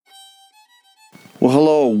Well,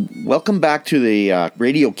 hello. Welcome back to the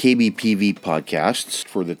Radio KBPV podcasts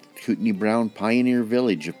for the Kootenai Brown Pioneer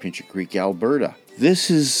Village of Pincher Creek, Alberta.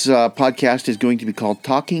 Podcast is going to be called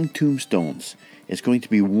Talking Tombstones. It's going to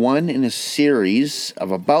be one in a series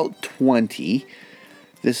of about 20.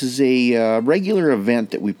 This is a regular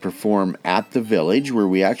event that we perform at the village where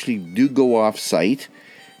we actually do go off-site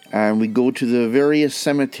and we go to the various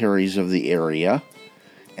cemeteries of the area.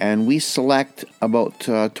 And we select about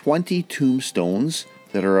 20 tombstones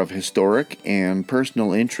that are of historic and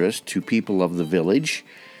personal interest to people of the village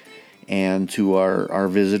and to our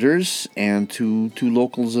visitors and to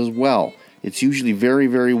locals as well. It's usually very,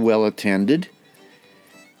 very well attended.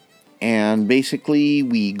 And basically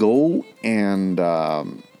we go and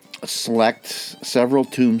select several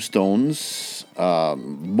tombstones.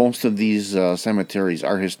 Most of these cemeteries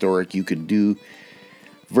are historic. You could do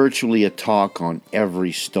virtually a talk on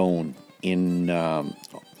every stone in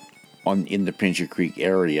the Pincher Creek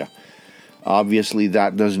area. Obviously,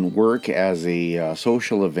 that doesn't work as a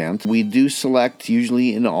social event. We do select,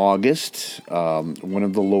 usually in August, one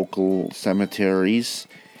of the local cemeteries,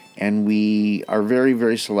 and we are very,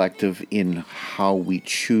 very selective in how we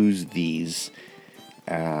choose these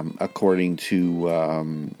according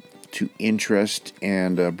to interest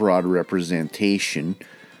and broad representation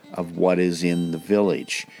of what is in the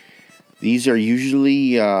village. These are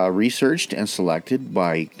usually researched and selected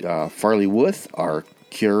by Farley Wuth, our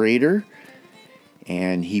curator,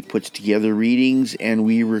 and he puts together readings, and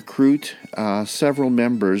we recruit several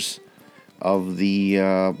members of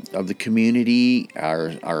the community,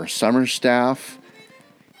 our summer staff,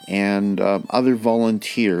 and other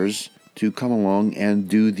volunteers to come along and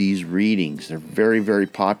do these readings. They're very, very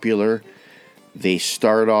popular. They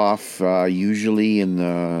start off usually in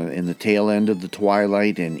the tail end of the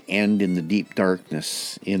twilight and end in the deep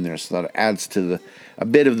darkness in there, so that adds to a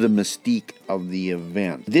bit of the mystique of the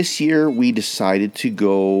event. This year we decided to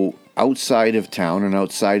go outside of town and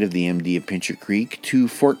outside of the MD of Pincher Creek to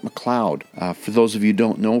Fort Macleod. For those of you who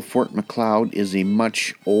don't know, Fort Macleod is a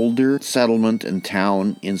much older settlement and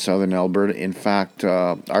town in southern Alberta. In fact,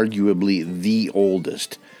 arguably the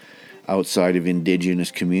oldest outside of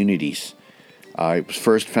Indigenous communities. It was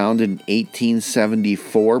first founded in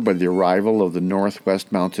 1874 by the arrival of the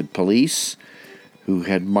Northwest Mounted Police, who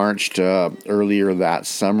had marched earlier that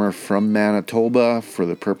summer from Manitoba for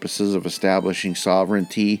the purposes of establishing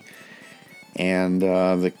sovereignty and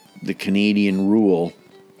the Canadian rule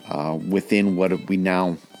within what we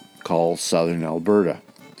now call southern Alberta.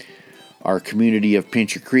 Our community of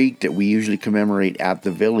Pincher Creek that we usually commemorate at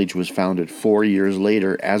the village was founded 4 years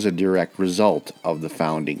later as a direct result of the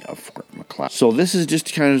founding of Fort Macleod. So this is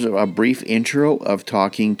just kind of a brief intro of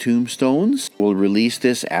Talking Tombstones. We'll release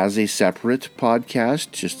this as a separate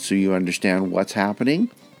podcast just so you understand what's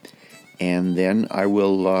happening. And then I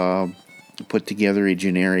will put together a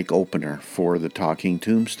generic opener for the Talking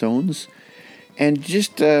Tombstones. And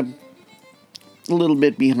just a little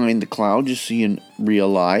bit behind the cloud, just so you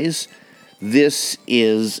realize, this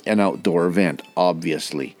is an outdoor event,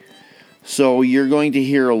 obviously. So you're going to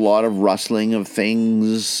hear a lot of rustling of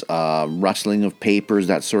things, rustling of papers,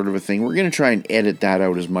 that sort of a thing. We're going to try and edit that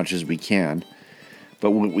out as much as we can.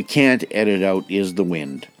 But what we can't edit out is the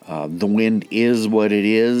wind. The wind is what it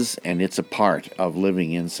is, and it's a part of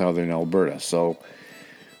living in southern Alberta. So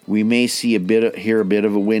we may hear a bit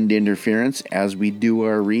of a wind interference as we do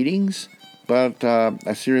our readings. But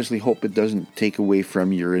I seriously hope it doesn't take away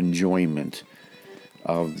from your enjoyment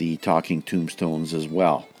of the Talking Tombstones as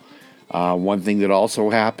well. One thing that also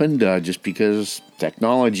happened, just because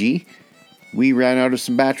technology, we ran out of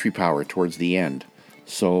some battery power towards the end.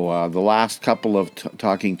 So the last couple of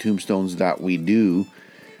Talking Tombstones that we do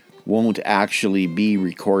won't actually be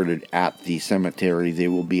recorded at the cemetery. They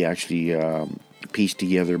will be actually pieced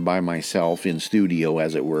together by myself in studio,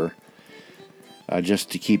 as it were,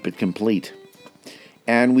 just to keep it complete.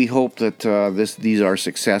 And we hope that these are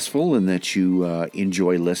successful and that you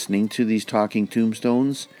enjoy listening to these Talking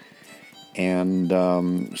Tombstones. And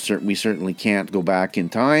we certainly can't go back in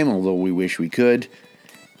time, although we wish we could,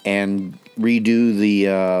 and redo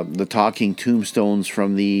the Talking Tombstones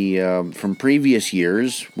from previous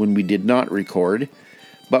years when we did not record.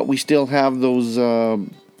 But we still have those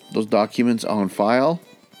documents on file,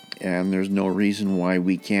 and there's no reason why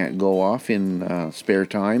we can't go off in spare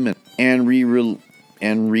time and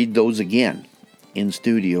read those again in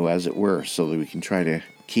studio, as it were, so that we can try to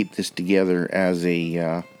keep this together as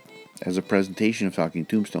a presentation of Talking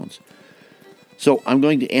Tombstones. So I'm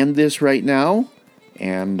going to end this right now,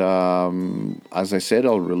 and as I said,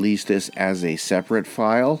 I'll release this as a separate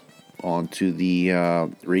file onto the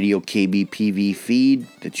Radio KBPV feed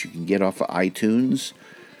that you can get off of iTunes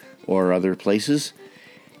or other places.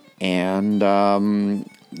 And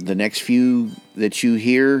the next few that you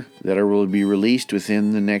hear that will be released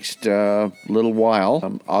within the next little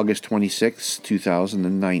while, August 26th,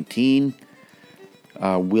 2019,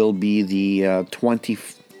 will be the 20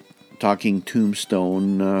 Talking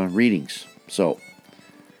Tombstone readings. So,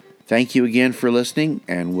 thank you again for listening,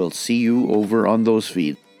 and we'll see you over on those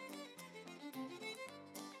feeds.